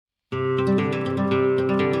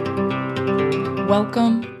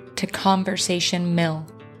Welcome to Conversation Mill.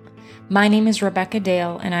 My name is Rebecca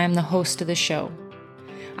Dale, and I am the host of the show.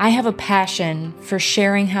 I have a passion for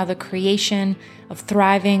sharing how the creation of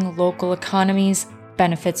thriving local economies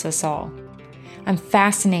benefits us all. I'm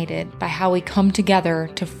fascinated by how we come together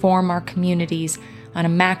to form our communities on a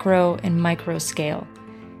macro and micro scale,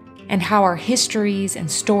 and how our histories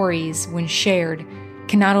and stories, when shared,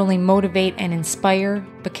 can not only motivate and inspire,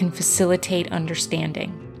 but can facilitate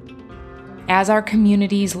understanding. As our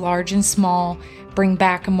communities, large and small, bring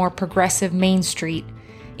back a more progressive Main Street,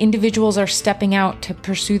 individuals are stepping out to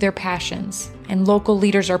pursue their passions, and local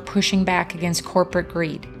leaders are pushing back against corporate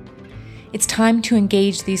greed. It's time to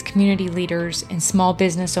engage these community leaders and small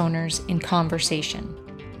business owners in conversation.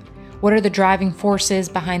 What are the driving forces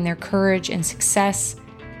behind their courage and success?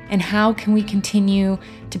 And how can we continue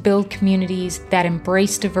to build communities that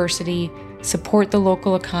embrace diversity, support the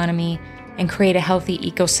local economy, and create a healthy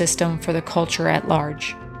ecosystem for the culture at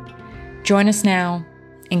large? Join us now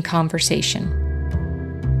in conversation.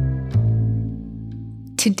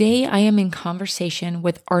 Today, I am in conversation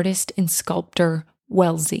with artist and sculptor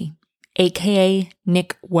Welzie, aka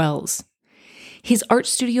Nick Wells. His art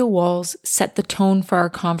studio walls set the tone for our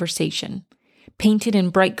conversation, painted in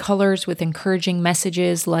bright colors with encouraging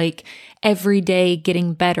messages like "every day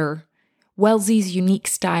getting better." Welzie's unique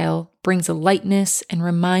style brings a lightness and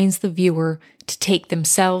reminds the viewer to take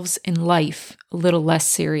themselves and life a little less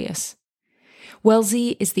serious.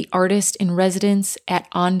 Welzie is the artist in residence at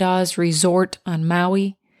Andaz Resort on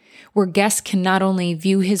Maui, where guests can not only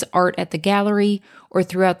view his art at the gallery or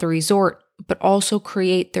throughout the resort, but also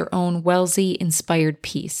create their own Welzie-inspired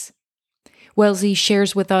piece. Welzie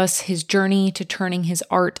shares with us his journey to turning his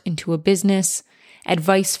art into a business,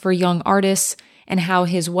 advice for young artists, and how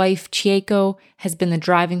his wife, Chieko, has been the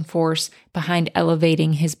driving force behind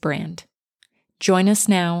elevating his brand. Join us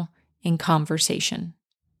now in conversation.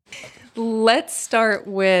 Let's start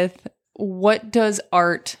with, what does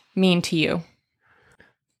art mean to you?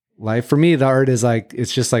 Like for me, the art is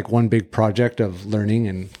it's just like one big project of learning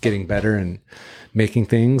and getting better and making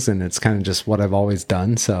things. And it's kind of just what I've always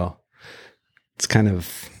done. So it's kind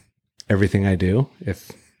of everything I do.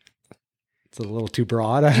 If it's a little too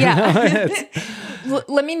broad. Yeah.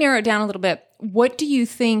 Let me narrow it down a little bit. What do you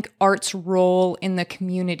think art's role in the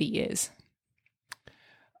community is?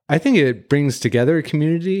 I think it brings together a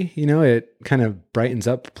community. It kind of brightens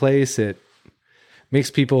up a place. It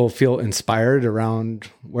makes people feel inspired around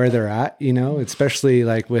where they're at, especially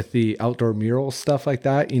like with the outdoor mural stuff like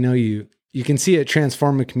that. You can see it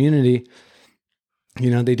transform a community.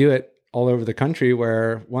 They do it all over the country,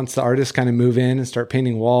 where once the artists kind of move in and start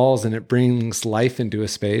painting walls, and it brings life into a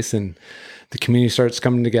space, and the community starts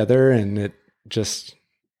coming together, and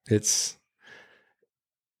it's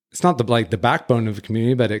not the backbone of the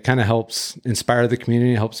community, but it kind of helps inspire the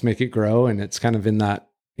community, helps make it grow. And it's kind of in that,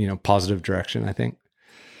 positive direction, I think.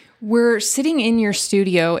 We're sitting in your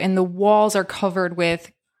studio and the walls are covered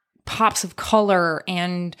with pops of color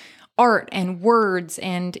and art and words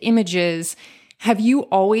and images. Have you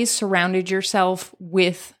always surrounded yourself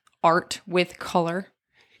with art, with color?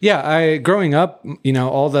 Yeah, growing up,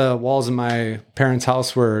 all the walls in my parents'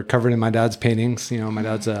 house were covered in my dad's paintings. My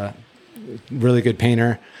dad's a really good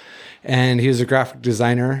painter, and he was a graphic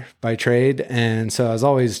designer by trade. And so I was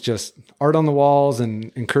always just art on the walls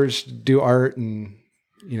and encouraged to do art, and,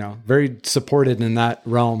 very supported in that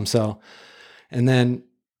realm. So, and then,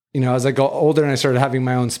 as I got older and I started having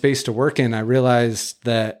my own space to work in, I realized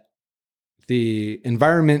that the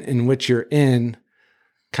environment in which you're in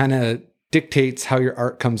kind of dictates how your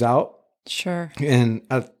art comes out. Sure. And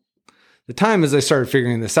at the time, as I started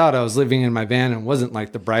figuring this out, I was living in my van and wasn't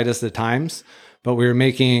like the brightest of times, but we were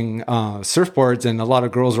making surfboards, and a lot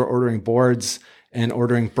of girls were ordering boards and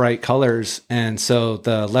ordering bright colors. And so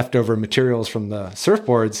the leftover materials from the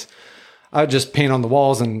surfboards, I would just paint on the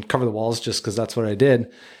walls and cover the walls just because that's what I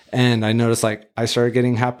did. And I noticed I started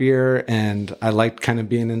getting happier, and I liked kind of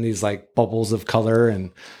being in these bubbles of color,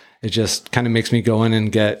 and it just kind of makes me go in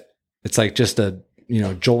and it's like just a,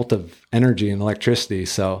 jolt of energy and electricity.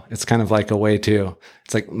 So it's kind of like a way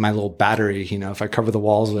it's like my little battery, if I cover the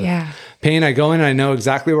walls with paint, I go in, I know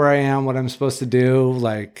exactly where I am, what I'm supposed to do,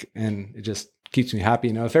 and it just keeps me happy.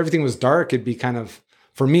 If everything was dark, it'd be kind of,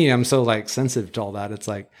 for me, I'm so sensitive to all that. It's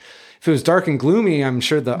like, if it was dark and gloomy, I'm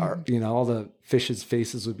sure all the fish's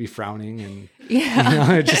faces would be frowning, and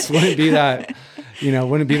it just wouldn't be that,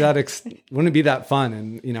 wouldn't be that fun.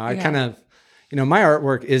 And I kind of, my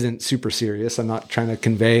artwork isn't super serious. I'm not trying to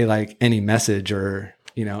convey any message or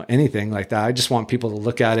anything like that. I just want people to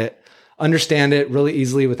look at it, understand it really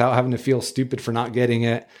easily without having to feel stupid for not getting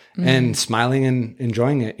it, and smiling and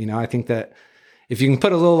enjoying it. I think that if you can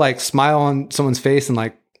put a little like smile on someone's face and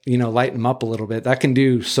like, lighten them up a little bit, that can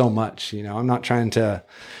do so much. I'm not trying to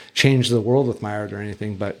change the world with my art or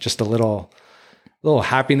anything, but just a little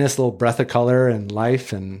happiness, a little breath of color and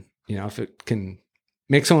life. And, if it can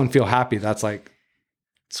make someone feel happy, that's like,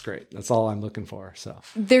 it's great. That's all I'm looking for. So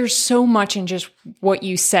there's so much in just what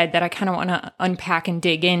you said that I kind of want to unpack and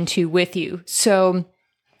dig into with you. So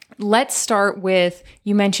let's start with,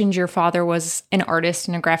 you mentioned your father was an artist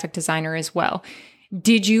and a graphic designer as well.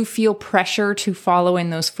 Did you feel pressure to follow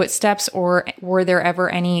in those footsteps, or were there ever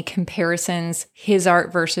any comparisons, his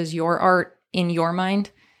art versus your art, in your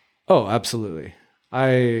mind? Oh, absolutely.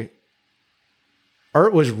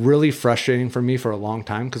 Art was really frustrating for me for a long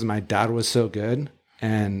time because my dad was so good.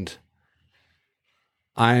 And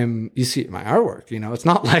you see my artwork, it's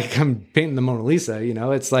not like I'm painting the Mona Lisa,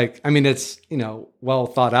 it's like, it's, well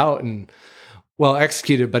thought out and well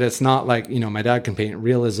executed, but it's not like, my dad can paint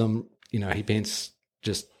realism, he paints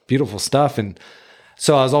just beautiful stuff. And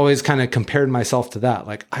so I was always kind of compared myself to that.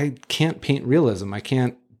 Like, I can't paint realism. I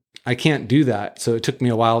can't do that. So it took me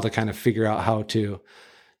a while to kind of figure out how to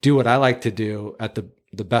do what I like to do at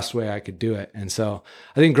the best way I could do it. And so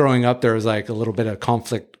I think growing up, there was like a little bit of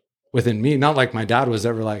conflict within me. Not like my dad was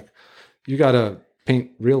ever like, you got to paint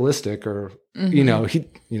realistic, or,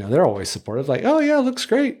 they're always supportive. Like, oh yeah, it looks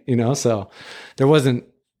great. So there wasn't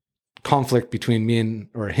conflict between him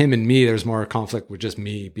and me. There's more conflict with just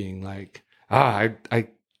me being like, I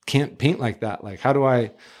can't paint like that. Like,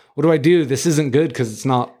 what do I do? This isn't good because it's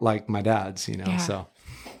not like my dad's, Yeah.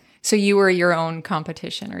 So you were your own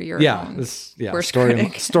competition, or your own worst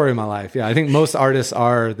critic. Story of my life. Yeah. I think most artists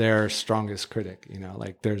are their strongest critic,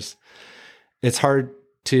 like it's hard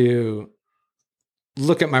to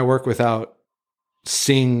look at my work without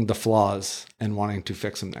seeing the flaws and wanting to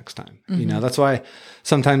fix them next time. Mm-hmm. That's why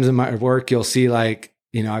sometimes in my work, you'll see like,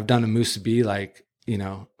 I've done a musubi like,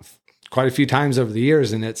 quite a few times over the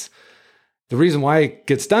years. And it's the reason why it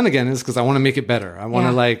gets done again is because I want to make it better. I want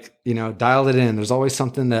to dial it in. There's always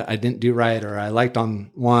something that I didn't do right, or I liked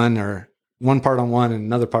on one, or one part on one and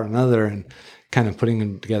another part on another, and kind of putting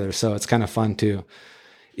them together. So it's kind of fun to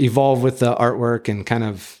evolve with the artwork and kind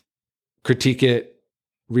of critique it,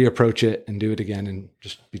 reapproach it, and do it again, and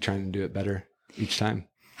just be trying to do it better each time.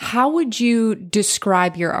 How would you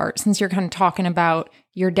describe your art? Since you're kind of talking about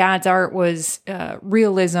your dad's art was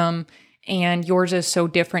realism, and yours is so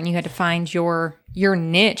different, you had to find your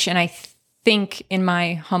niche. And I think, in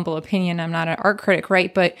my humble opinion, I'm not an art critic,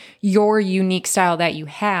 right? But your unique style that you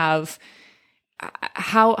have,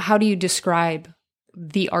 how do you describe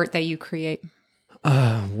the art that you create?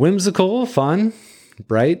 Whimsical, fun,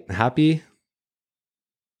 bright, happy,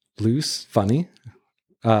 loose, funny,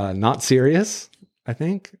 not serious, I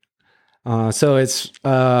think. So it's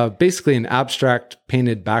basically an abstract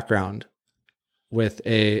painted background with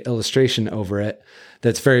a illustration over it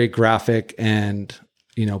that's very graphic and,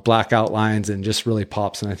 black outlines, and just really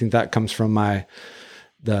pops. And I think that comes from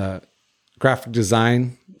the graphic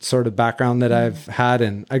design sort of background that I've had.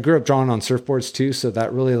 And I grew up drawing on surfboards too. So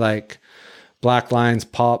that really like black lines,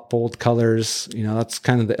 pop, bold colors, that's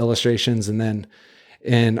kind of the illustrations. And then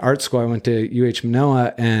in art school, I went to UH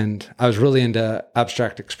Manoa, and I was really into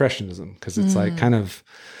abstract expressionism, because it's like kind of,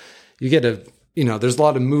 you get there's a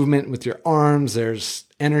lot of movement with your arms. There's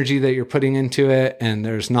energy that you're putting into it. And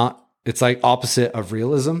it's like opposite of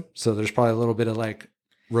realism. So there's probably a little bit of like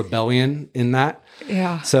rebellion in that.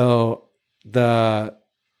 Yeah. So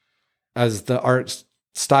as the art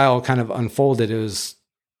style kind of unfolded,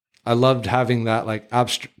 I loved having that like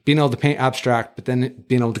being able to paint abstract, but then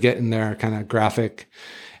being able to get in there kind of graphic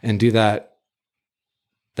and do the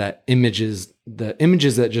images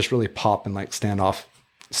that just really pop and like stand off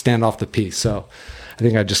the piece. So I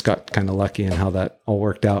think I just got kind of lucky in how that all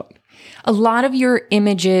worked out. A lot of your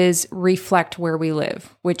images reflect where we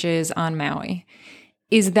live, which is on Maui.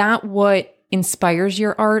 Is that what inspires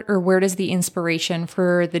your art, or where does the inspiration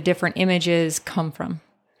for the different images come from?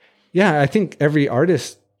 Yeah, I think every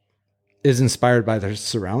artist is inspired by their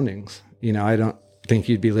surroundings. I don't think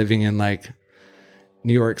you'd be living in like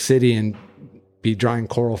New York City and be drawing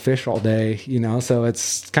coral fish all day, so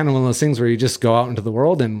it's kind of one of those things where you just go out into the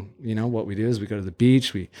world, and what we do is we go to the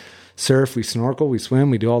beach, we surf, we snorkel, we swim,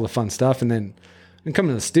 we do all the fun stuff. And then when come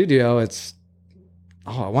to the studio, it's,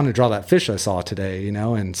 I want to draw that fish I saw today,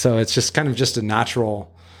 and so it's just kind of just a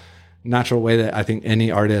natural way that I think any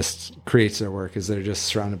artist creates their work, is they're just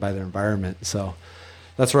surrounded by their environment. So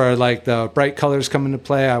that's where I like the bright colors come into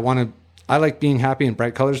play. I like being happy, and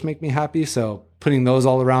bright colors make me happy. So putting those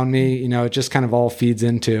all around me, it just kind of all feeds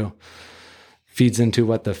into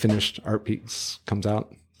what the finished art piece comes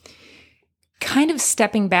out. kind of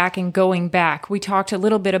stepping back and going back, we talked a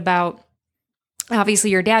little bit about obviously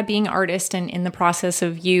your dad being an artist and in the process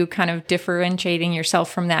of you kind of differentiating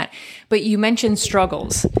yourself from that. But you mentioned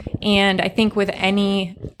struggles. And I think with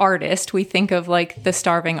any artist, we think of like the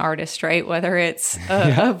starving artist, right? Whether it's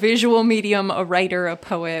a visual medium, a writer, a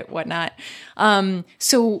poet, whatnot.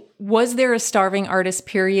 So was there a starving artist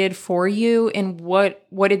period for you? And what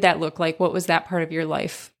did that look like? What was that part of your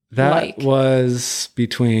life like? That was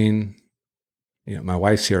between, my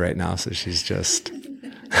wife's here right now. So she's just...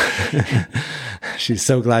 She's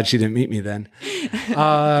so glad she didn't meet me then.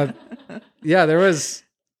 There was,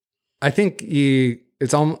 I think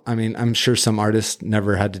I'm sure some artists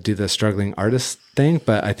never had to do the struggling artist thing,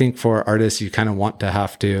 but I think for artists, you kind of want to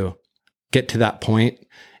have to get to that point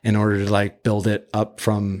in order to like build it up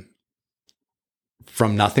from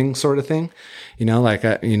nothing sort of thing. I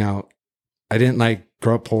didn't like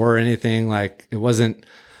grow up poor or anything. Like it wasn't,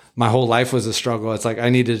 my whole life was a struggle. It's like, I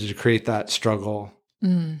needed to create that struggle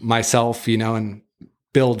myself, and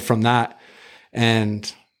build from that.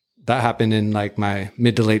 And that happened in like my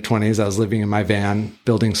mid to late 20s. I was living in my van,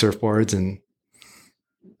 building surfboards and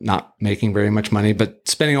not making very much money, but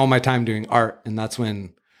spending all my time doing art. And that's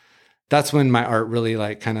when my art really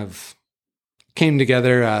like kind of came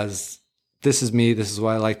together as, this is me. This is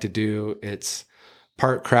what I like to do. It's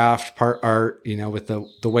part craft, part art, with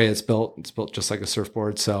the way it's built just like a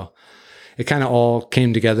surfboard. So it kind of all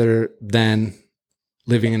came together then,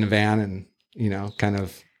 living in a van and, kind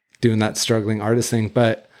of doing that struggling artist thing.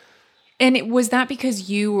 And was that because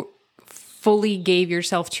you fully gave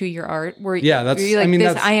yourself to your art? Were you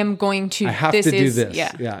like, I am going to, I have to do this.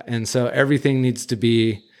 Yeah. And so everything needs to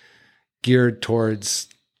be geared towards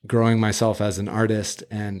growing myself as an artist.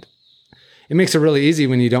 And it makes it really easy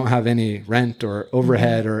when you don't have any rent or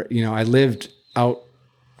overhead or, I lived out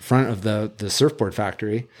front of the surfboard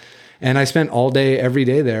factory and I spent all day, every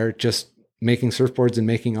day there, just making surfboards and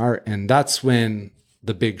making art. And that's when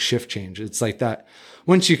the big shift changed. It's like that.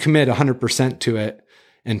 Once you commit 100% to it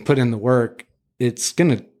and put in the work, it's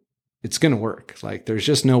going to work. Like there's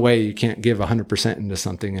just no way you can't give 100% into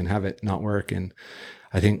something and have it not work. And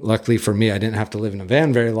I think luckily for me, I didn't have to live in a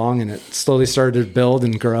van very long and it slowly started to build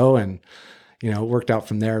and grow and, it worked out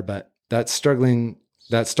from there. But that starving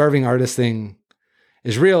artist thing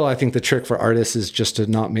is real. I think the trick for artists is just to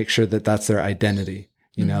not make sure that that's their identity,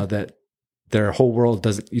 that their whole world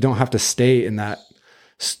you don't have to stay in that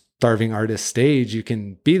starving artist stage. You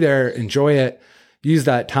can be there, enjoy it, use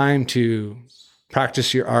that time to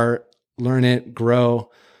practice your art, learn it,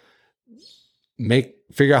 grow,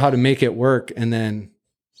 figure out how to make it work. And then,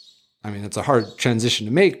 it's a hard transition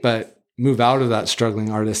to make, but move out of that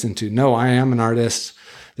struggling artist into, no, I am an artist.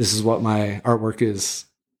 This is what my artwork is.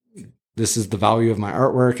 This is the value of my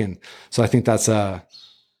artwork. And so I think that's a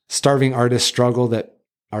starving artist struggle that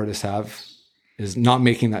artists have, is not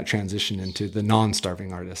making that transition into the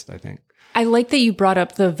non-starving artist, I think. I like that you brought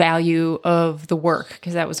up the value of the work,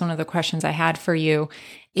 because that was one of the questions I had for you,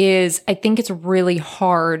 is I think it's really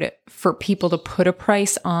hard for people to put a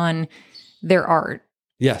price on their art.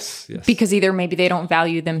 Yes. Because either maybe they don't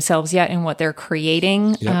value themselves yet in what they're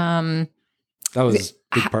creating. Yep. That was a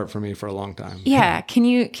big part for me for a long time. Yeah. Can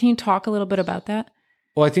you talk a little bit about that?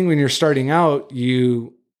 Well, I think when you're starting out,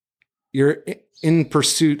 you're in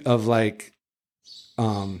pursuit of like,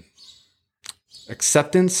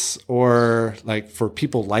 acceptance or like for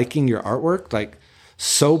people liking your artwork, like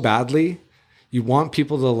so badly. You want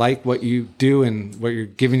people to like what you do and what you're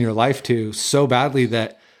giving your life to so badly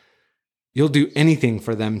that you'll do anything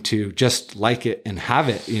for them to just like it and have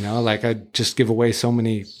it, like I just give away so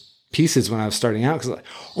many pieces when I was starting out. Cause like,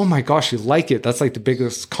 oh my gosh, you like it. That's like the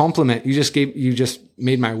biggest compliment. You just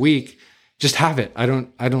made my week. Just have it. I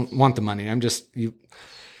don't want the money.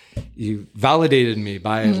 You validated me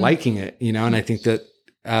by liking it, and I think that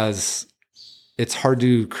as it's hard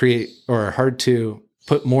to create or hard to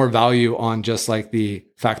put more value on just like the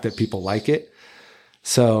fact that people like it.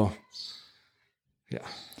 So, yeah.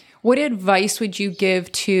 What advice would you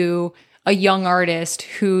give to a young artist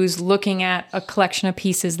who's looking at a collection of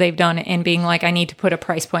pieces they've done and being like, I need to put a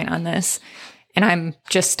price point on this and I'm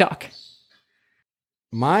just stuck?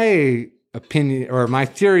 My opinion or my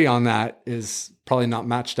theory on that is probably not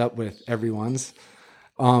matched up with everyone's.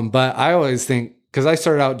 But I always think, because I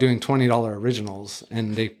started out doing $20 originals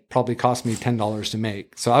and they probably cost me $10 to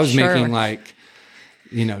make. So I was making like,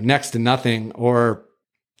 next to nothing, or,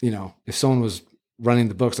 if someone was running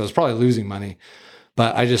the books, I was probably losing money,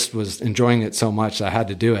 but I just was enjoying it so much that I had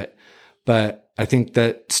to do it. But I think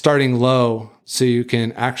that starting low so you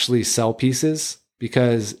can actually sell pieces,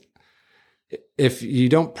 because if you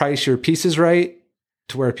don't price your pieces right,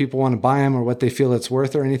 to where people want to buy them or what they feel it's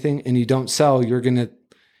worth or anything, and you don't sell, you're going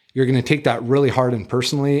to take that really hard and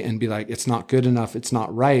personally and be like, it's not good enough. It's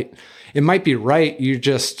not right. It might be right. You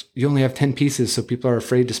only have 10 pieces. So people are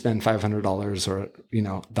afraid to spend $500 or,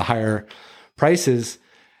 the higher prices.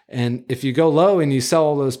 And if you go low and you sell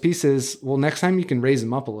all those pieces, well, next time you can raise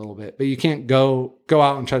them up a little bit, but you can't go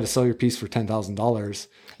out and try to sell your piece for $10,000.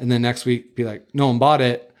 And then next week be like, no one bought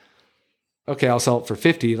it. Okay, I'll sell it for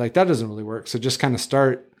 50. Like that doesn't really work. So just kind of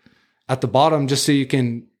start at the bottom just so you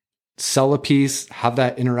can sell a piece, have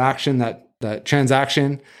that interaction, that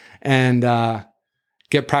transaction, and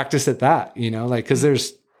get practice at that,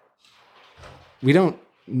 because we don't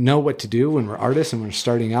know what to do when we're artists and we're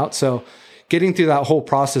starting out. So getting through that whole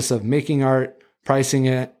process of making art, pricing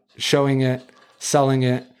it, showing it, selling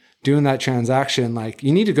it, doing that transaction, like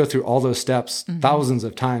you need to go through all those steps thousands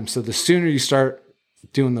of times. So the sooner you start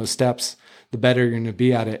doing those steps, the better you're going to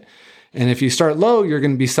be at it. And if you start low, you're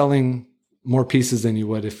going to be selling more pieces than you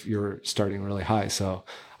would if you're starting really high. So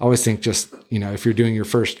I always think just, if you're doing your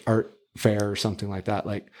first art fair or something like that,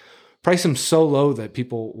 like price them so low that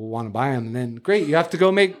people will want to buy them. And then great, you have to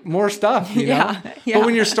go make more stuff, Yeah. But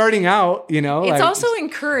when you're starting out, it's also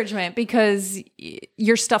encouragement because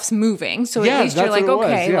your stuff's moving. So at least you're like,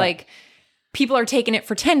 okay, like people are taking it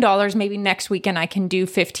for $10. Maybe next weekend I can do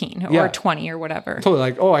 15 or 20 or whatever. Totally.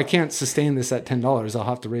 Like, oh, I can't sustain this at $10. I'll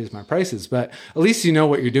have to raise my prices. But at least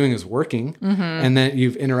what you're doing is working. And then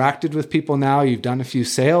you've interacted with people now. You've done a few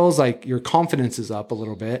sales. Like your confidence is up a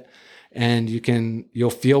little bit. And you'll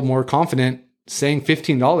feel more confident saying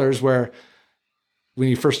 $15, where when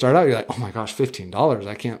you first start out, you're like, oh my gosh, $15.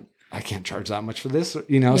 I can't charge that much for this,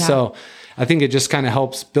 So I think it just kind of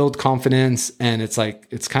helps build confidence, and it's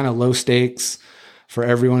kind of low stakes for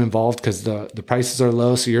everyone involved because the prices are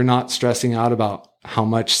low. So you're not stressing out about how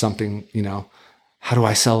much something, how do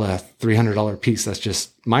I sell a $300 piece? That's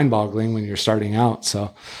just mind boggling when you're starting out.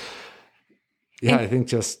 So I think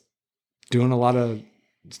just doing a lot of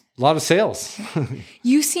sales.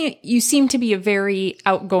 You seem to be a very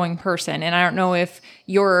outgoing person. And I don't know if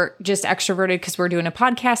you're just extroverted because we're doing a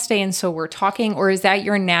podcast today and so we're talking, or is that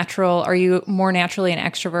your natural? Are you more naturally an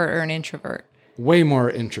extrovert or an introvert? Way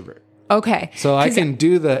more introvert. Okay. So I can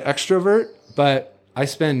do the extrovert, but I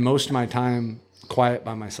spend most of my time quiet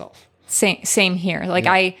by myself. Same here. Like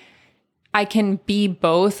I can be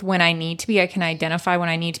both when I need to be. I can identify when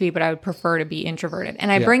I need to be, but I would prefer to be introverted.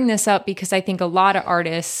 And I bring this up because I think a lot of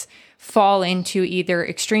artists fall into either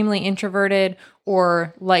extremely introverted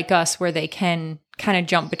or like us, where they can kind of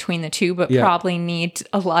jump between the two, but probably need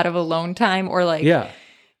a lot of alone time or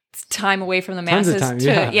time away from the masses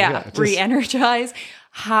to re-energize.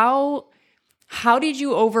 How did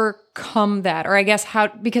you overcome that? Or I guess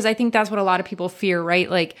because I think that's what a lot of people fear, right?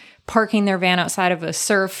 Like parking their van outside of a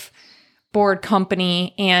surfboard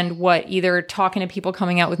company and either talking to people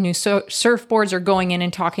coming out with new surfboards or going in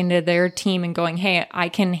and talking to their team and going, hey, I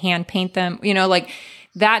can hand paint them.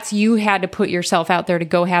 You had to put yourself out there to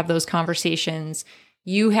go have those conversations.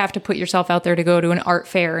 You have to put yourself out there to go to an art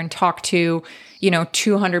fair and talk to,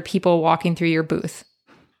 200 people walking through your booth.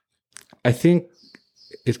 I think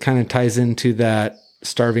it kind of ties into that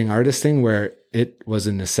starving artist thing where it was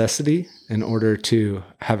a necessity in order to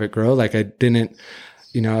have it grow. Like I didn't,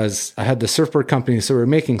 as I had the surfboard company, so we were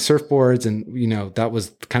making surfboards and, that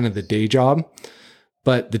was kind of the day job,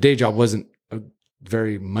 but the day job wasn't a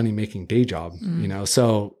very money-making day job,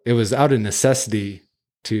 so it was out of necessity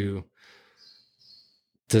to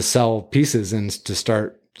sell pieces and to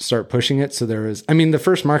start pushing it. So there was, the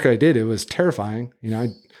first market I did, it was terrifying. I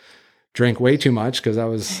drank way too much because I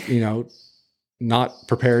was, not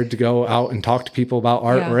prepared to go out and talk to people about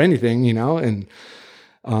art or anything, and,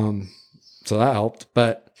 so that helped,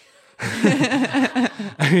 but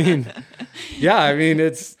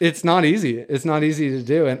it's not easy. It's not easy to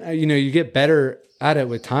do. And, you get better at it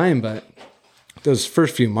with time, but those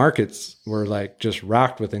first few markets were like just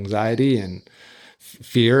racked with anxiety and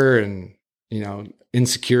fear and,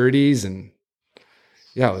 insecurities. And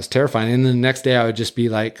it was terrifying. And then the next day I would just be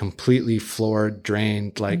like completely floored,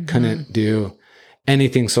 drained, like couldn't do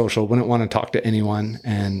anything social, wouldn't want to talk to anyone.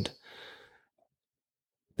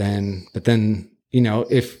 But then,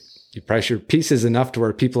 if you price your pieces enough to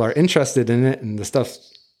where people are interested in it and the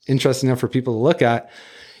stuff's interesting enough for people to look at,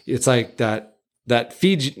 it's like that'll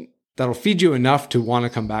feed you enough to want to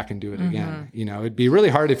come back and do it again. It'd be really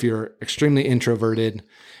hard if you're extremely introverted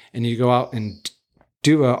and you go out and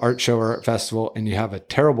do an art show or art festival and you have a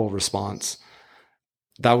terrible response.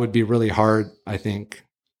 That would be really hard, I think,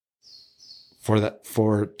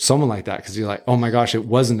 for someone like that. Cause you're like, oh my gosh, it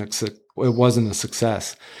wasn't a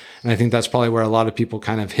success. And I think that's probably where a lot of people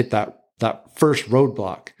kind of hit that that first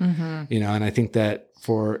roadblock, you know? And I think that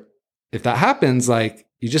if that happens, like,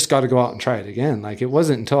 you just got to go out and try it again. Like, it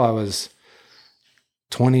wasn't until I was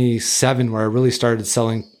 27 where I really started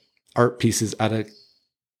selling art pieces at a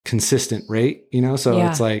consistent rate, you know? So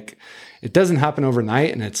it's like, it doesn't happen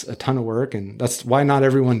overnight, and it's a ton of work. And that's why not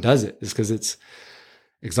everyone does it, is because it's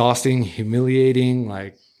exhausting, humiliating,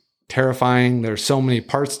 like terrifying. There's so many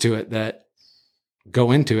parts to it that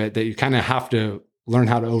go into it that you kind of have to learn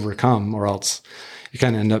how to overcome, or else you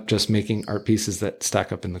kind of end up just making art pieces that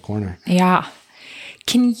stack up in the corner. Yeah.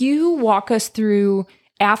 Can you walk us through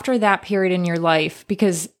after that period in your life?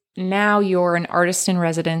 Because now you're an artist in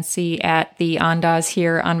residency at the Ondas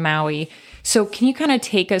here on Maui. So can you kind of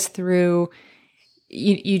take us through,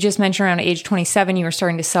 you just mentioned around age 27, you were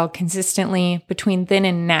starting to sell consistently. Between then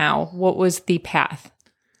and now, what was the path?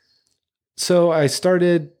 So I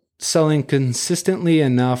started selling consistently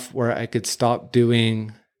enough where I could stop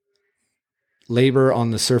doing labor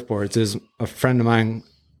on the surfboards. There's a friend of mine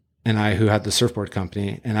and I who had the surfboard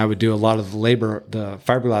company, and I would do a lot of the labor, the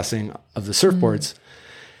fiberglassing of the surfboards.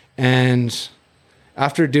 And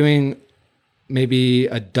after doing maybe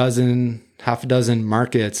half a dozen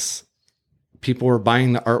markets, people were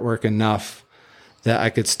buying the artwork enough that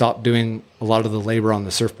I could stop doing a lot of the labor on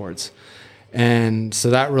the surfboards. And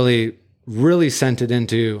so that really, really sent it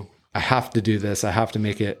into, I have to do this. I have to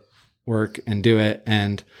make it work and do it.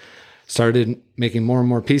 And started making more and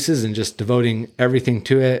more pieces and just devoting everything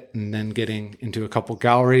to it. And then getting into a couple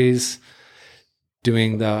galleries,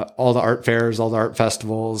 doing all the art fairs, all the art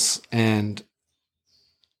festivals. And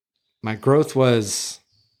my growth was,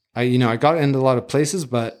 I got into a lot of places,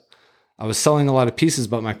 but I was selling a lot of pieces,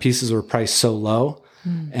 but my pieces were priced so low,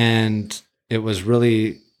 and it was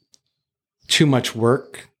really too much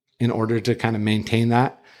work in order to kind of maintain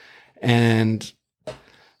that. And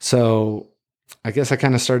so I guess I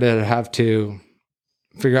kind of started to have to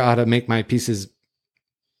figure out how to make my pieces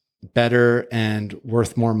better and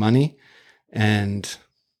worth more money, and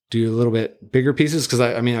do a little bit bigger pieces. Cause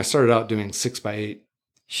I started out doing 6x8,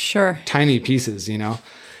 sure, tiny pieces, you know?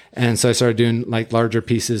 And so I started doing like larger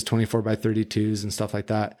pieces, 24x32s and stuff like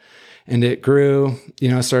that. And it grew,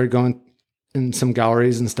 I started going in some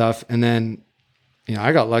galleries and stuff. And then,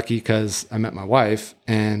 I got lucky because I met my wife,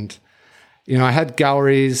 and, I had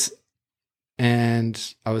galleries,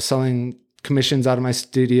 and I was selling commissions out of my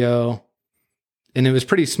studio, and it was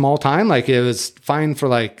pretty small time. Like, it was fine for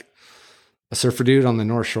like a surfer dude on the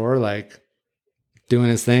North Shore, like doing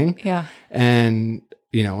his thing. Yeah. And,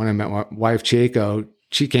 when I met my wife, Chieko,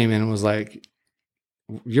 she came in and was like,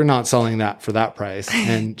 you're not selling that for that price.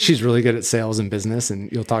 And she's really good at sales and business,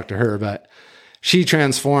 and you'll talk to her, but she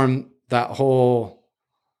transformed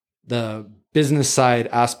the business side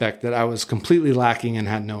aspect that I was completely lacking and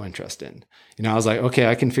had no interest in. I was like, okay,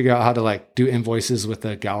 I can figure out how to like do invoices with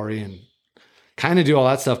the gallery and kind of do all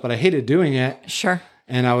that stuff, but I hated doing it. Sure.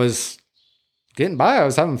 And I was getting by. I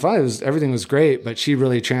was having fun. Everything was great, but she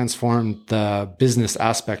really transformed the business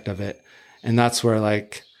aspect of it. And that's where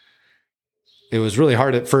like, it was really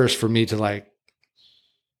hard at first for me to like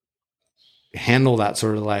handle that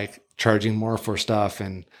sort of like charging more for stuff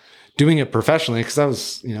and doing it professionally, because I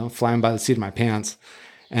was, flying by the seat of my pants.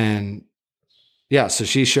 And yeah, so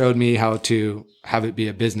she showed me how to have it be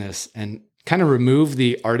a business and kind of remove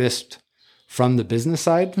the artist from the business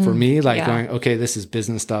side for me, like going, okay, this is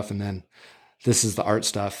business stuff, and then this is the art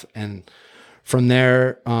stuff. And from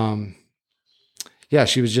there,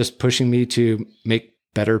 she was just pushing me to make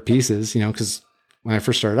better pieces, because when I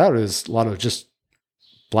first started out, it was a lot of just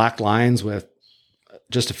black lines with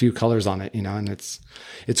just a few colors on it, and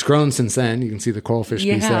it's grown since then. You can see the coral fish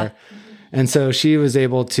piece there. And so she was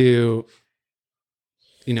able to,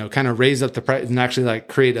 kind of raise up the price and actually like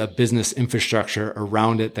create a business infrastructure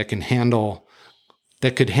around it that could handle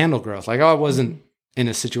growth. Like, I wasn't in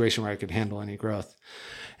a situation where I could handle any growth.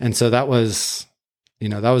 And so that was,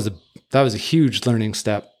 that was a huge learning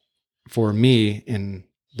step for me in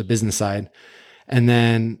the business side. And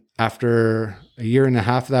then after a year and a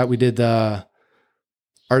half of that, we did the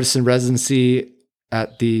artist in residency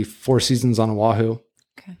at the Four Seasons on Oahu,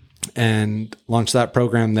 and launched that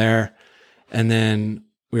program there. And then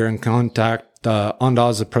we were in contact.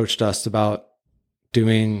 Ondas approached us about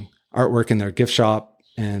doing artwork in their gift shop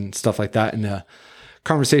and stuff like that. And the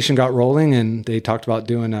conversation got rolling, and they talked about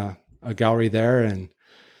doing a gallery there, and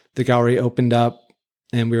the gallery opened up,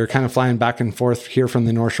 and we were kind of flying back and forth here from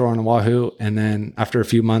the North Shore on Oahu. And then after a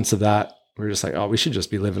few months of that, we were just like, oh, we should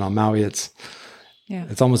just be living on Maui. It's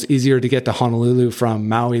almost easier to get to Honolulu from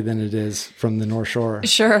Maui than it is from the North Shore.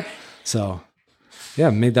 Sure. So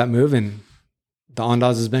made that move, and the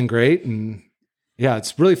Ondas has been great. And yeah,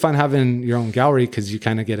 it's really fun having your own gallery because you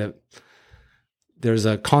kind of there's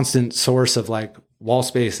a constant source of like wall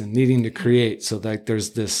space and needing to create. So like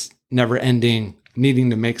there's this never ending needing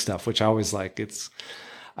to make stuff, which I always like.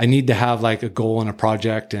 I need to have like a goal and a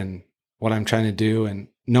project and what I'm trying to do, and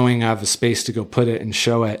knowing I have a space to go put it and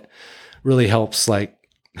show it really helps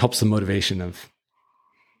the motivation of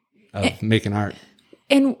making art.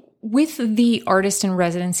 And with the artist in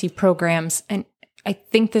residency programs, and I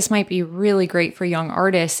think this might be really great for young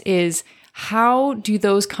artists, is how do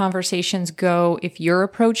those conversations go if you're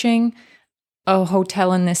approaching a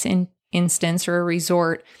hotel in this instance or a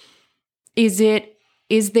resort? Is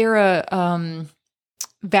there a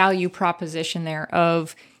value proposition there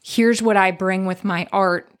of here's what I bring with my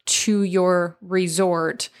art to your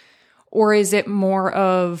resort? Or is it more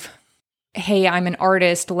of, hey, I'm an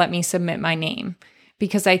artist, let me submit my name?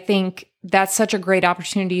 Because I think that's such a great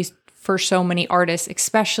opportunity for so many artists,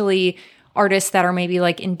 especially artists that are maybe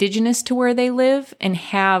like indigenous to where they live and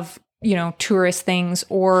have, tourist things,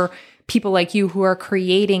 or people like you who are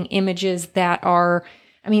creating images that are,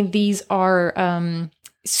 these are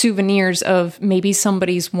souvenirs of maybe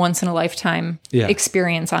somebody's once in a lifetime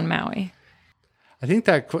experience on Maui. I think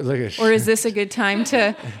that or is this a good time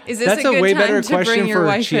to? Is this that's a good way time better to question bring your for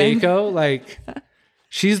wife Chieko. in? Like,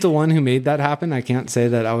 she's the one who made that happen. I can't say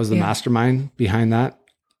that I was the mastermind behind that.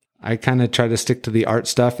 I kind of try to stick to the art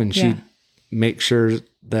stuff, and she makes sure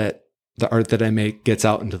that the art that I make gets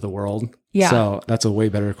out into the world. Yeah. So that's a way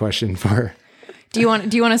better question for her. Do you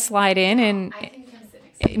want to slide in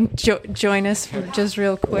and join us for just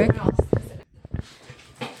real quick?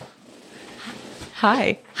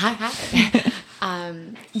 Hi.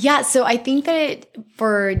 So I think that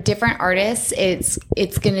for different artists, it's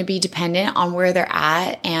going to be dependent on where they're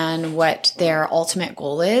at and what their ultimate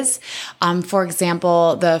goal is. For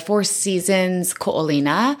example, the Four Seasons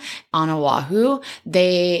Ko'olina on Oahu,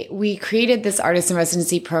 we created this artist in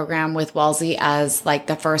residency program with Welzie as like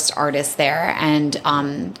the first artist there, and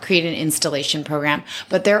create an installation program.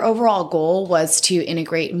 But their overall goal was to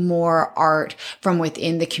integrate more art from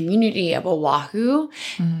within the community of Oahu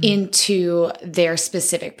into their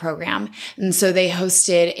specific program. And so they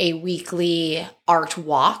hosted a weekly art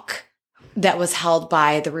walk that was held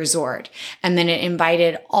by the resort. And then it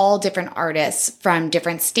invited all different artists from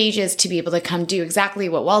different stages to be able to come do exactly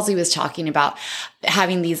what Welzie was talking about,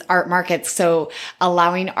 having these art markets. So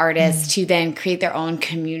allowing artists to then create their own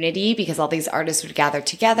community, because all these artists would gather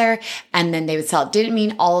together and then they would sell. It didn't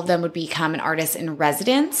mean all of them would become an artist in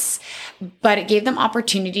residence, but it gave them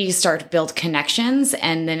opportunity to start to build connections.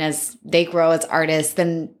 And then as they grow as artists,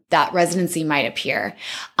 then that residency might appear.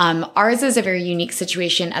 Ours is a very unique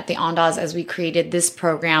situation at the Ondas, as we created this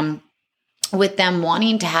program with them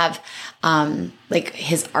wanting to have like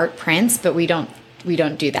his art prints, but we don't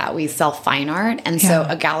do that. We sell fine art. And so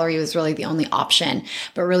a gallery was really the only option,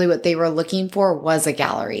 but really what they were looking for was a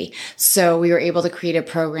gallery. So we were able to create a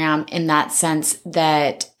program in that sense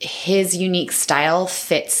that his unique style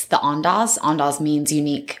fits the Ondas. Ondas means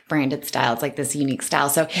unique branded style. It's like this unique style.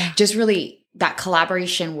 So just really that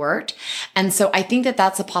collaboration worked. And so I think that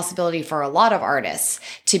that's a possibility for a lot of artists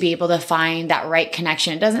to be able to find that right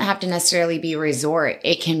connection. It doesn't have to necessarily be a resort.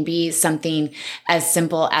 It can be something as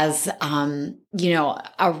simple as,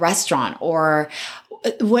 a restaurant or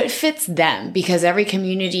what fits them, because every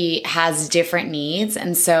community has different needs.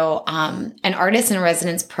 And so, an artist in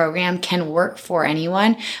residence program can work for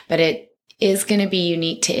anyone, but it is going to be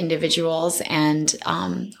unique to individuals and,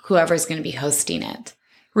 whoever's going to be hosting it.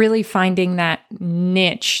 Really finding that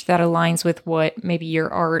niche that aligns with what maybe your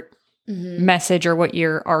art message or what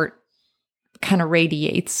your art kind of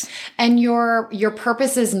radiates. And your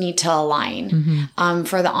purposes need to align.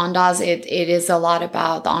 For the Ondas, it is a lot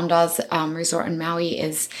about the Ondas Resort in Maui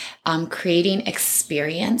is creating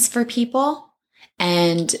experience for people.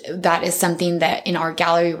 And that is something that in our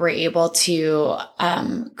gallery, we're able to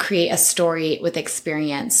create a story with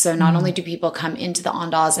experience. So not only do people come into the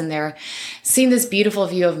Ondas and they're seeing this beautiful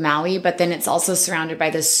view of Maui, but then it's also surrounded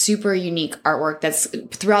by this super unique artwork that's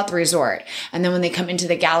throughout the resort. And then when they come into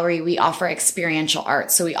the gallery, we offer experiential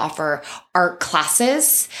art. So we offer art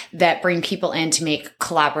classes that bring people in to make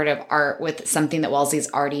collaborative art with something that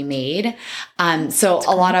Welzie's already made. So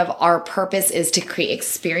a lot of our purpose is to create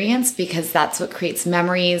experience, because that's what creates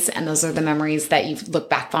memories. And those are the memories that you look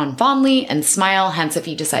back on fondly and smile. Hence, if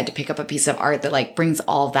you decide to pick up a piece of art that like brings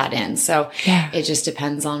all of that in. So it just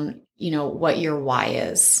depends on, what your why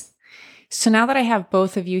is. So now that I have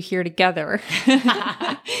both of you here together,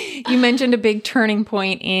 you mentioned a big turning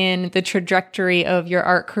point in the trajectory of your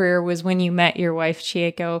art career was when you met your wife,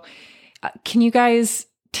 Chieko. Can you guys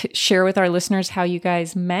share with our listeners how you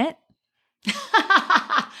guys met?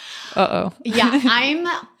 Uh-oh. Yeah, I'm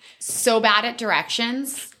so bad at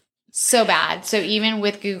directions. So bad. So even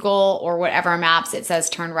with Google or whatever maps, it says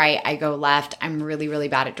turn right, I go left. I'm really, really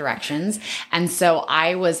bad at directions. And so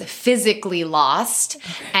I was physically lost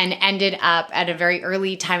and ended up at a very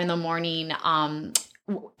early time in the morning,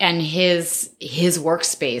 and his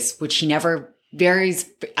workspace, which he never varies,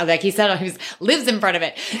 like he said, he lives in front of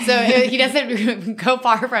it. So he doesn't go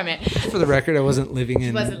far from it. For the record, I wasn't living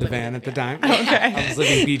in the van at the time. Okay. I was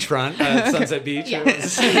living beachfront, Sunset Beach. Yeah.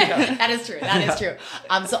 That is true. That is true.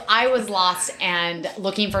 So I was lost and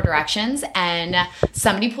looking for directions, and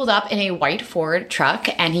somebody pulled up in a white Ford truck,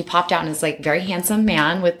 and he popped out and was like very handsome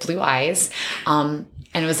man with blue eyes. And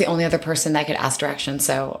it was the only other person that could ask directions.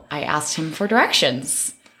 So I asked him for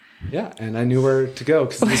directions. Yeah, and I knew where to go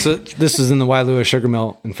because this was in the Wailua Sugar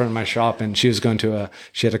Mill in front of my shop, and she was going to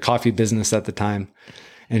she had a coffee business at the time,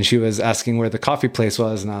 and she was asking where the coffee place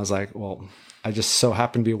was, and I was like, well, I just so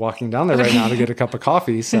happen to be walking down there right now to get a cup of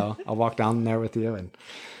coffee, so I'll walk down there with you. And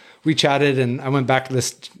we chatted, and I went back to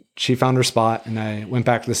this. She found her spot, and I went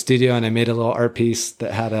back to the studio, and I made a little art piece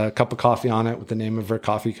that had a cup of coffee on it with the name of her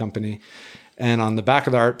coffee company, and on the back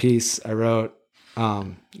of the art piece, I wrote,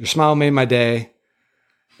 "Your smile made my day."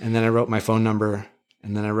 And then I wrote my phone number,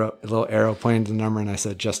 and then I wrote a little arrow pointing to the number, and I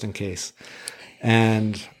said, just in case.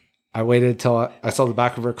 And I waited till I saw the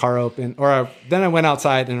back of her car open, then I went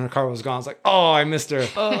outside and her car was gone. I was like, oh, I missed her.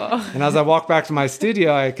 Oh. And as I walked back to my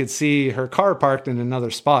studio, I could see her car parked in another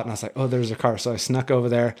spot. And I was like, oh, there's her car. So I snuck over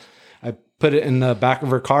there. I put it in the back of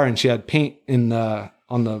her car, and she had paint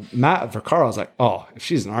on the mat of her car. I was like, oh, if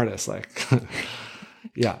she's an artist, like,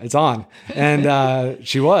 yeah, it's on. And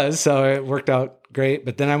she was, so it worked out great.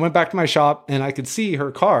 But then I went back to my shop, and I could see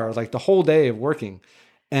her car like the whole day of working.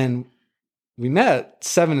 And we met at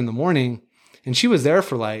 7 a.m, and she was there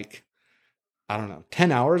for like, I don't know,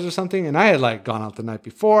 10 hours or something. And I had like gone out the night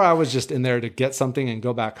before. I was just in there to get something and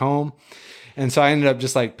go back home. And so I ended up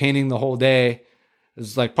just like painting the whole day. It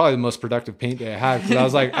was like probably the most productive paint day I had, because I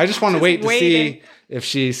was like, I just want to wait to see if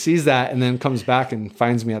she sees that and then comes back and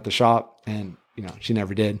finds me at the shop. And, she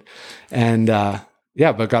never did. And,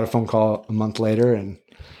 yeah, but got a phone call a month later, and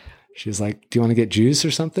she was like, do you want to get juice or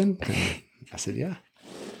something? And I said, yeah.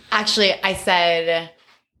 Actually, I said,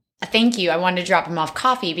 thank you. I wanted to drop him off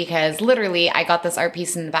coffee because literally I got this art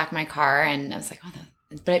piece in the back of my car, and I was like, oh,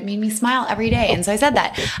 but it made me smile every day. And so I said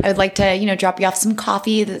that I would like to, drop you off some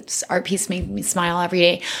coffee. This art piece made me smile every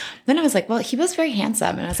day. Then I was like, well, he was very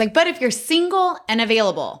handsome. And I was like, but if you're single and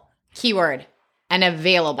available, keyword, and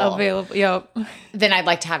available, yep, then I'd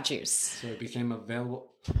like to have juice. So it became available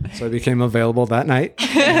that night.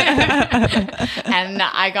 And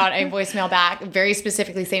I got a voicemail back very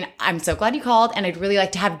specifically saying, I'm so glad you called, and I'd really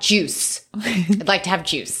like to have juice. I'd like to have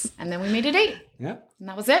juice. And then we made a date. Yeah. And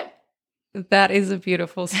that was it. That is a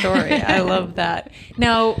beautiful story. I love that.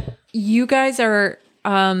 Now, you guys are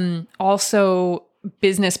also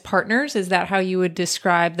business partners. Is that how you would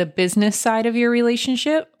describe the business side of your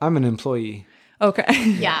relationship? I'm an employee.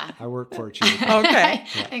 Okay. Yeah. I work for a chief. Okay. I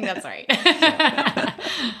think that's right.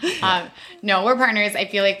 No, we're partners. I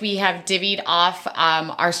feel like we have divvied off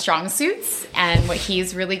our strong suits and what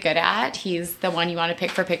he's really good at. He's the one you want to pick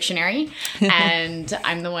for Pictionary, and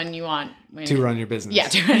I'm the one you want to run your business. Yeah,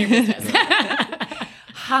 to run your business.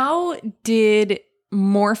 How did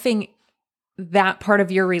morphing that part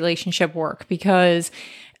of your relationship work? Because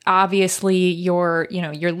obviously you're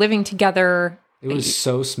living together. It was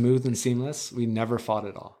so smooth and seamless. We never fought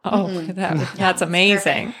at all. Oh, that's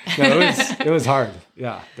amazing. No, it was hard.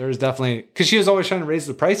 Yeah, there was definitely, because she was always trying to raise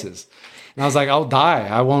the prices. And I was like, I'll die.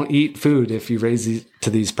 I won't eat food if you raise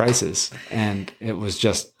these prices. And it was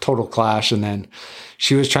just total clash. And then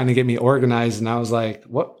she was trying to get me organized. And I was like,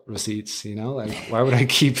 what receipts? Like, why would I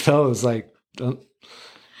keep those? Like, doesn't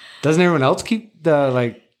everyone else keep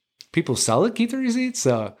people sell it, keep the receipts?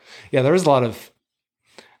 So yeah, there was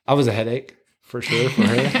I was a headache. For sure, for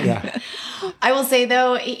her, yeah. I will say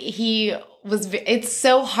though, it's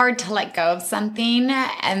so hard to let go of something,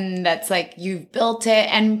 and that's like, you've built it.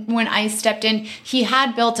 And when I stepped in, he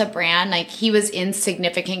had built a brand. Like, he was in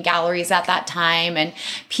significant galleries at that time, and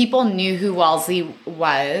people knew who Welzie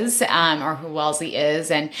was, or who Welzie is,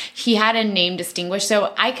 and he had a name distinguished.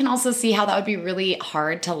 So I can also see how that would be really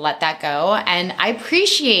hard to let that go. And I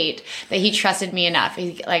appreciate that he trusted me enough.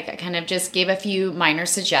 He kind of just gave a few minor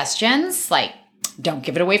suggestions, like, don't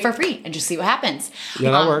give it away for free and just see what happens.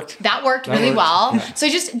 Yeah, that worked. That worked really well. Yeah. So I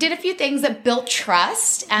just did a few things that built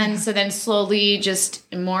trust. And so then slowly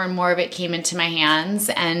just more and more of it came into my hands.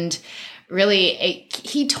 And really,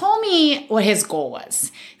 he told me what his goal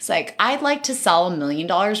was. It's like, I'd like to sell $1 million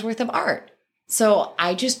worth of art. So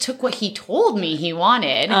I just took what he told me he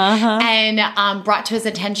wanted and brought to his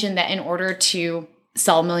attention that in order to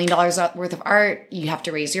sell $1 million worth of art, you have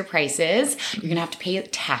to raise your prices. You're going to have to pay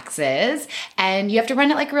taxes and you have to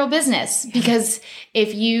run it like a real business, because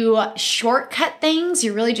if you shortcut things,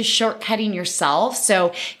 you're really just shortcutting yourself.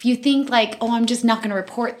 So if you think like, oh, I'm just not going to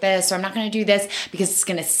report this, or I'm not going to do this because it's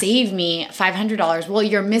going to save me $500. Well,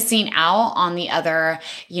 you're missing out on the other,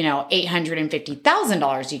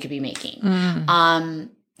 $850,000 you could be making.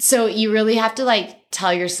 So you really have to like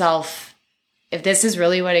tell yourself, if this is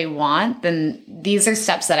really what I want, then these are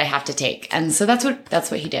steps that I have to take. And so that's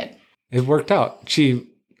what he did. It worked out. She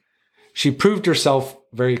proved herself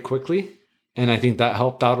very quickly. And I think that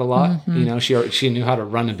helped out a lot. She knew how to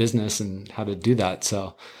run a business and how to do that.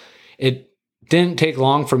 So it didn't take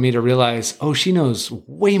long for me to realize, oh, she knows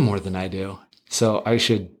way more than I do. So I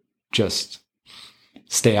should just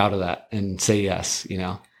stay out of that and say yes,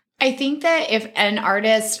 I think that if an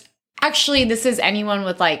artist, actually, this is anyone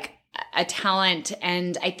with like a talent.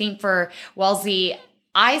 And I think for Welzie,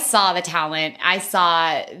 I saw the talent, I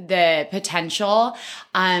saw the potential,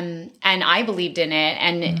 and I believed in it.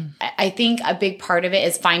 And I think a big part of it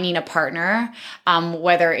is finding a partner,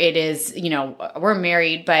 whether it is, we're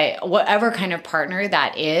married, but whatever kind of partner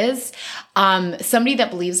that is, somebody that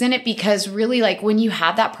believes in it, because really like when you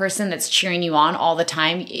have that person that's cheering you on all the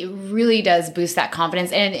time, it really does boost that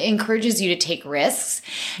confidence and it encourages you to take risks.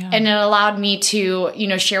 Yeah. And it allowed me to,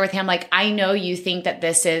 share with him, like, I know you think that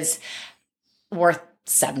this is worth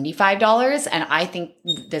 $75 and I think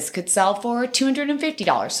this could sell for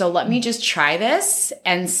 $250. So let me just try this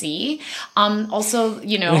and see. Also,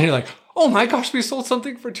 and you're like, oh my gosh, we sold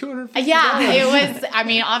something for $250. Yeah, it was,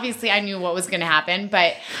 obviously I knew what was going to happen,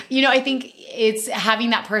 but I think it's having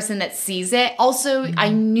that person that sees it. Also, I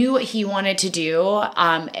knew what he wanted to do.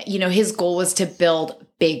 His goal was to build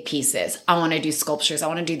big pieces. I want to do sculptures. I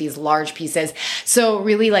want to do these large pieces. So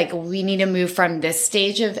really like we need to move from this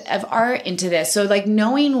stage of art into this. So like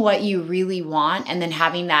knowing what you really want and then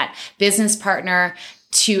having that business partner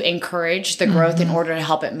to encourage the growth in order to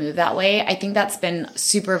help it move that way. I think that's been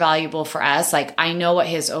super valuable for us. Like I know what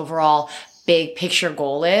his overall big picture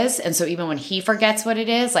goal is. And so even when he forgets what it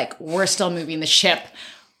is, like we're still moving the ship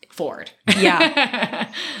forward.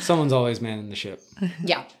 Yeah. Someone's always manning the ship.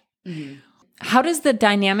 Yeah. How does the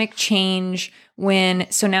dynamic change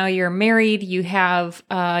so now you're married, you have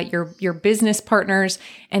your business partners,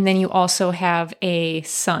 and then you also have a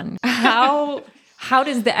son? How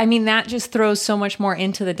does that, that just throws so much more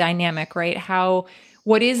into the dynamic, right?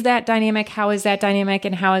 What is that dynamic? How is that dynamic?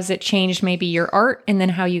 And how has it changed maybe your art and then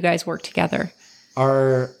how you guys work together?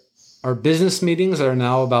 Our business meetings are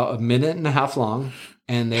now about 1.5 minutes long,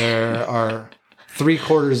 and there are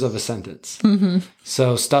 3/4 of a sentence.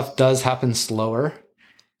 So stuff does happen slower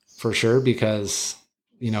for sure, because,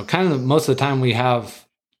 kind of most of the time we have,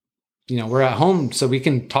 we're at home so we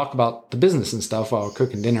can talk about the business and stuff while we're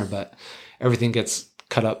cooking dinner, but everything gets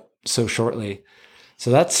cut up so shortly.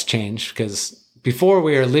 So that's changed, because before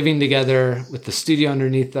we were living together with the studio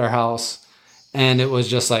underneath our house, and it was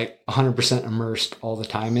just like 100% immersed all the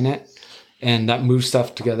time in it. And that moves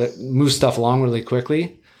stuff along really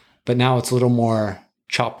quickly. But now it's a little more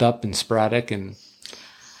chopped up and sporadic. And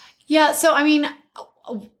yeah, so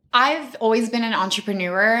I've always been an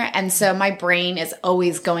entrepreneur, and so my brain is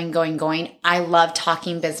always going. I love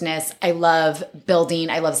talking business. I love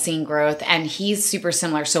building. I love seeing growth, and he's super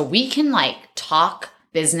similar. So we can like talk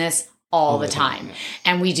business all the time. Yeah.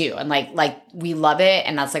 And we do. And like we love it.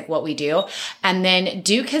 And that's like what we do. And then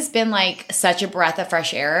Duke has been like such a breath of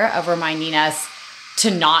fresh air of reminding us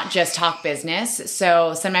to not just talk business.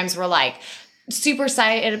 So sometimes we're like super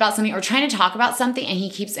excited about something or trying to talk about something and he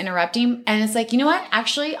keeps interrupting. And it's like, you know what?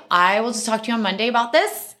 Actually, I will just talk to you on Monday about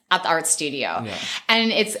this at the art studio. Yeah.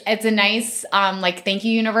 And it's a nice, thank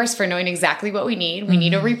you, universe, for knowing exactly what we need. We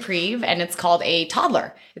need a reprieve, and it's called a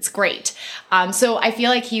toddler. It's great. So I feel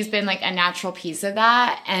like he's been like a natural piece of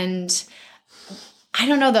that. And I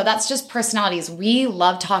don't know though, that's just personalities. We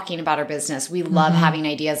love talking about our business. We love having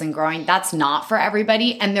ideas and growing. That's not for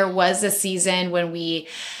everybody. And there was a season when we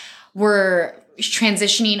were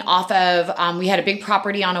transitioning off of, we had a big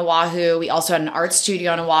property on Oahu. We also had an art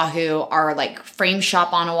studio on Oahu, our like frame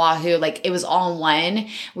shop on Oahu. Like it was all in one.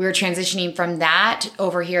 We were transitioning from that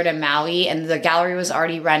over here to Maui, and the gallery was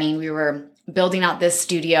already running. We were building out this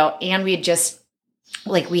studio, and we had just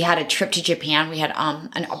we had a trip to Japan. We had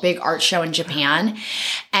a big art show in Japan.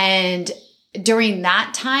 And during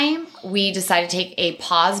that time, we decided to take a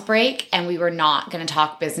pause break, and we were not going to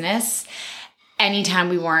talk business. anytime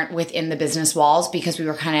we weren't within the business walls because we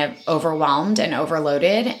were kind of overwhelmed and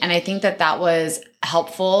overloaded. And I think that was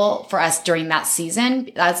helpful for us during that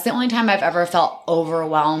season. That's the only time I've ever felt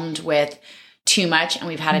overwhelmed with too much and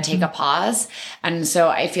we've had to take a pause. And so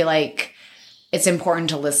I feel like it's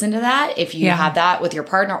important to listen to that. If you have that with your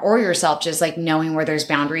partner or yourself, just like knowing where there's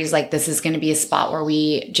boundaries, like this is going to be a spot where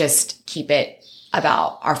we just keep it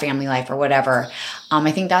about our family life or whatever.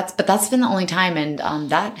 I think that's been the only time. And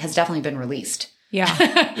that has definitely been released.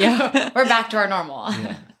 Yeah. Yeah. We're back to our normal.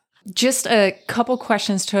 Yeah. Just a couple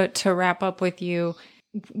questions to wrap up with you.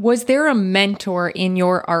 Was there a mentor in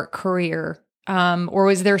your art career? Or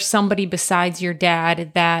was there somebody besides your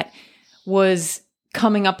dad that was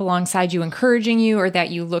coming up alongside you, encouraging you, or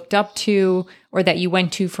that you looked up to, or that you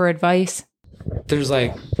went to for advice? There's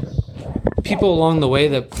like people along the way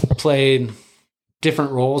that played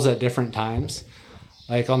different roles at different times.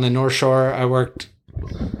 Like on the North Shore, I worked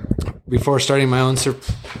before starting my own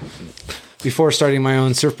surfboard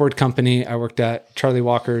company. I worked at Charlie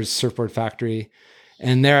Walker's surfboard factory,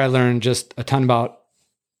 and there I learned just a ton about,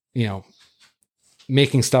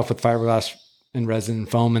 making stuff with fiberglass and resin and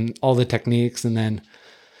foam and all the techniques. And then,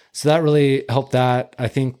 so that really helped that. I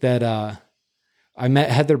think that I met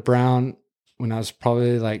Heather Brown when I was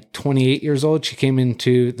probably like 28 years old. She came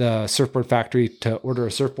into the surfboard factory to order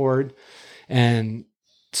a surfboard and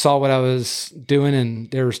saw what I was doing. And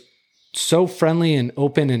they were so friendly and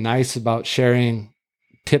open and nice about sharing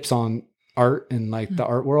tips on art and like the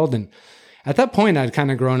art world. And at that point, I'd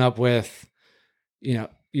kind of grown up with,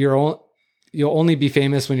 you'll only be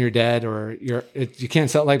famous when you're dead, or you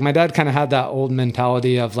can't sell. Like my dad kind of had that old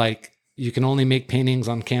mentality of like, you can only make paintings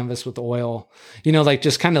on canvas with oil, like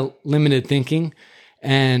just kind of limited thinking.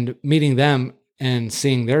 And meeting them and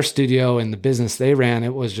seeing their studio and the business they ran,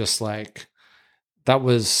 it was just like, that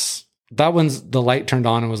one's the light turned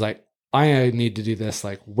on and was like, I need to do this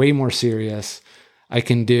like way more serious.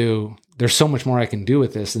 There's so much more I can do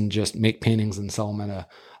with this than just make paintings and sell them at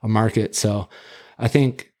a market. So I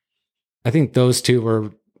think those two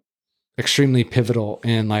were extremely pivotal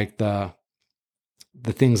in like the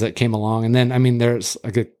things that came along. And then, I mean, there's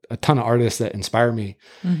like a ton of artists that inspire me,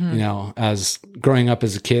 as growing up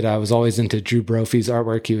as a kid, I was always into Drew Brophy's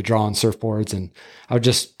artwork. He would draw on surfboards and I would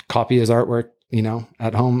just copy his artwork,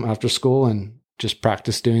 at home after school and just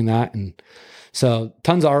practice doing that. And so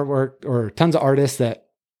tons of artwork or tons of artists that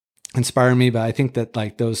inspire me. But I think that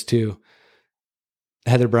like those two,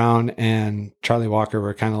 Heather Brown and Charlie Walker,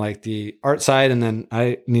 were kind of like the art side. And then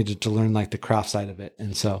I needed to learn like the craft side of it.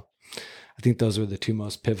 And so I think those were the two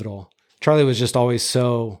most pivotal. Charlie was just always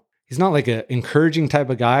he's not like an encouraging type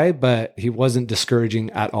of guy, but he wasn't discouraging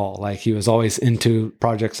at all. Like he was always into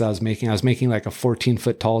projects I was making. I was making like a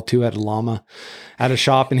 14-foot tall 2-headed llama at a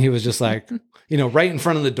shop. And he was just like, right in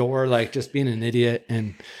front of the door, like just being an idiot.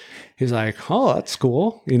 And he's like, oh, that's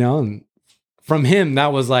cool. And from him,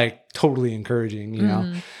 that was like totally encouraging,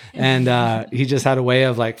 and he just had a way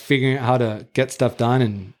of like figuring out how to get stuff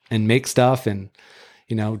done and make stuff and,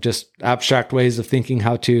 just abstract ways of thinking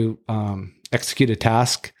how to execute a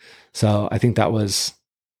task. So I think that was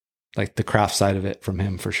like the craft side of it from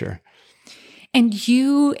him for sure. And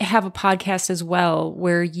you have a podcast as well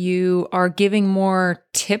where you are giving more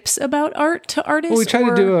tips about art to artists? Well, we tried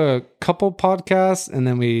to do a couple podcasts and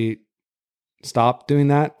then we stopped doing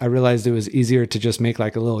that. I realized it was easier to just make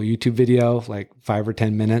like a little YouTube video, like 5 or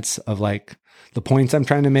 10 minutes of like the points I'm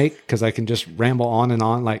trying to make, because I can just ramble on and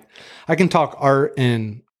on. Like I can talk art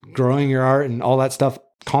and growing your art and all that stuff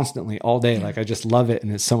constantly all day. Like I just love it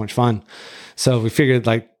and it's so much fun. So we figured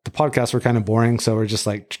like the podcasts were kind of boring. So we're just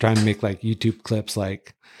like trying to make like YouTube clips,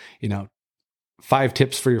 like, 5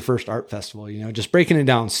 tips for your first art festival, just breaking it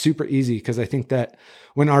down super easy. Cause I think that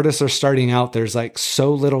when artists are starting out, there's like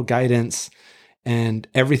so little guidance and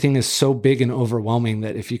everything is so big and overwhelming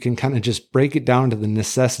that if you can kind of just break it down to the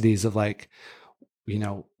necessities of like,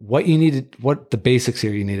 what you need, what the basics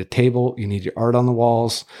here, you need a table, you need your art on the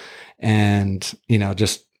walls, and,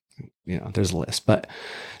 there's a list. But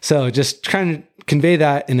so just trying to convey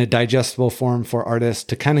that in a digestible form for artists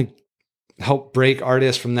to kind of help break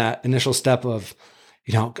artists from that initial step of,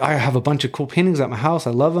 I have a bunch of cool paintings at my house.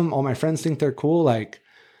 I love them. All my friends think they're cool.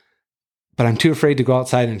 But I'm too afraid to go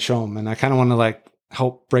outside and show them. And I kind of want to like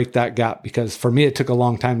help break that gap, because for me, it took a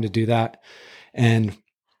long time to do that. And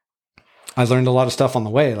I learned a lot of stuff on the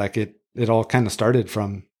way. Like it all kind of started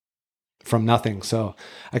from nothing. So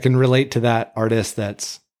I can relate to that artist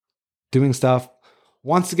that's doing stuff,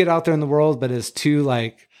 wants to get out there in the world, but is too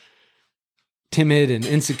like timid and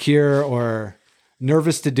insecure or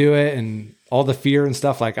nervous to do it. And all the fear and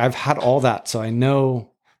stuff. Like I've had all that. So I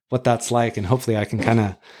know what that's like. And hopefully I can kind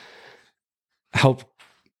of help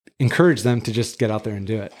encourage them to just get out there and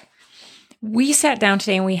do it. We sat down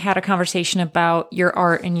today and we had a conversation about your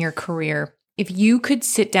art and your career. If you could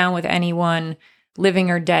sit down with anyone,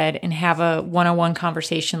 living or dead, and have a one-on-one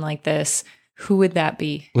conversation like this, who would that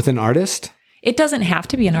be? With an artist? It doesn't have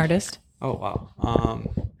to be an artist. Oh, wow.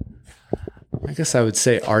 I guess I would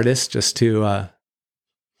say artist just to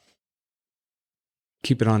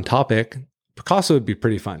keep it on topic. Picasso would be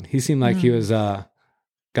pretty fun. He seemed like he was a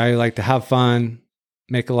guy who liked to have fun,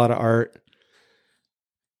 make a lot of art.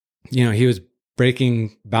 You know, he was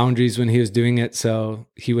breaking boundaries when he was doing it. So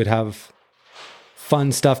he would have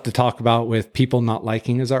fun stuff to talk about with people not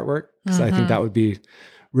liking his artwork. So I think that would be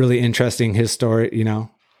really interesting. His story, you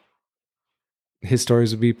know, his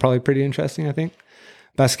stories would be probably pretty interesting, I think.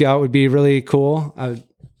 Basquiat would be really cool.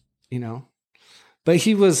 You know, but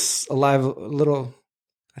he was alive a little,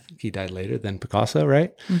 I think he died later than Picasso,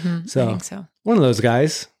 right? So, I think so. One of those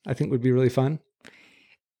guys I think would be really fun.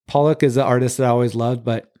 Pollock is the artist that I always loved,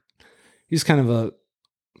 but he's kind of a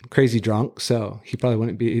crazy drunk. So he probably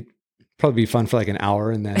wouldn't be, probably be fun for like an hour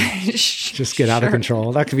and then just get out of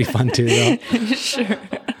control. That could be fun too, though. Sure.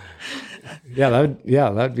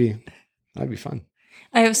 That'd be fun.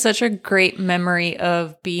 I have such a great memory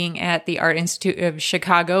of being at the Art Institute of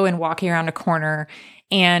Chicago and walking around a corner,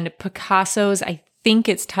 and Picasso's, I think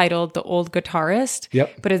it's titled The Old Guitarist,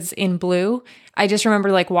 but it's in blue. I just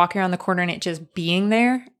remember like walking around the corner and it just being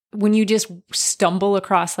there. When you just stumble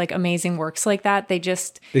across like amazing works like that, they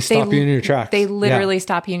stop you in your tracks. They literally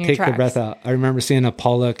stop you in your tracks. Take the breath out. I remember seeing a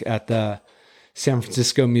Pollock at the San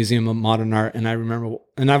Francisco Museum of Modern Art. And I remember,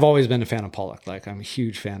 and I've always been a fan of Pollock. Like I'm a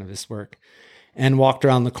huge fan of his work, and walked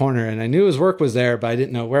around the corner and I knew his work was there, but I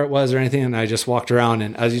didn't know where it was or anything. And I just walked around,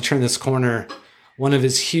 and as you turn this corner, one of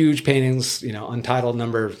his huge paintings, you know, untitled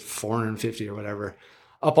number 450 or whatever,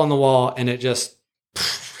 up on the wall. And it just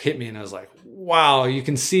hit me. And I was like, wow, you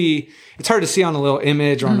can see, it's hard to see on a little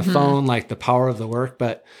image or on the phone, like the power of the work.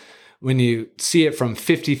 But when you see it from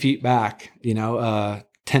 50 feet back, you know,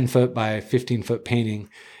 10 foot by 15 foot painting,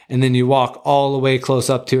 and then you walk all the way close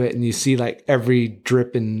up to it and you see like every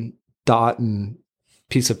drip and dot and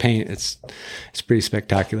piece of paint, it's pretty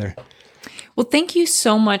spectacular. Well, thank you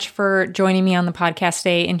so much for joining me on the podcast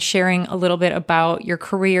today and sharing a little bit about your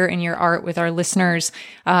career and your art with our listeners.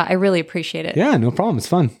 I really appreciate it. Yeah, no problem. It's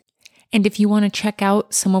fun. And if you want to check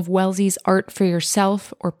out some of Welzie's art for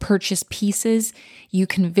yourself or purchase pieces, you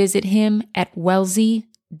can visit him at welzie-art.com.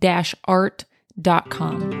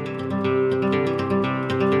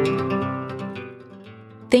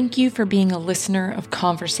 Thank you for being a listener of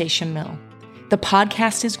Conversation Mill. The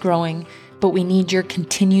podcast is growing, but we need your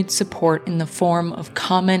continued support in the form of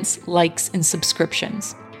comments, likes, and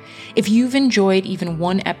subscriptions. If you've enjoyed even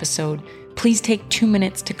one episode, please take 2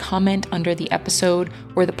 minutes to comment under the episode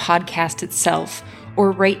or the podcast itself,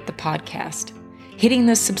 or rate the podcast. Hitting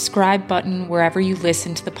the subscribe button wherever you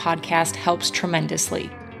listen to the podcast helps tremendously.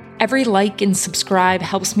 Every like and subscribe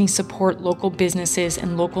helps me support local businesses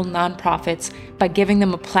and local nonprofits by giving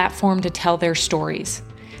them a platform to tell their stories.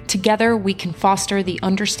 Together, we can foster the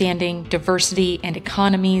understanding, diversity, and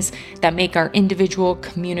economies that make our individual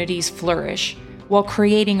communities flourish, while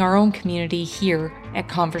creating our own community here at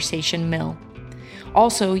Conversation Mill.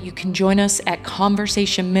 Also, you can join us at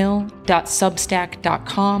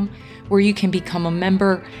conversationmill.substack.com, where you can become a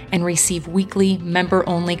member and receive weekly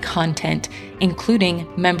member-only content, including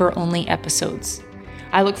member-only episodes.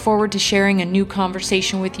 I look forward to sharing a new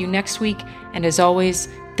conversation with you next week, and as always,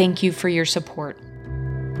 thank you for your support.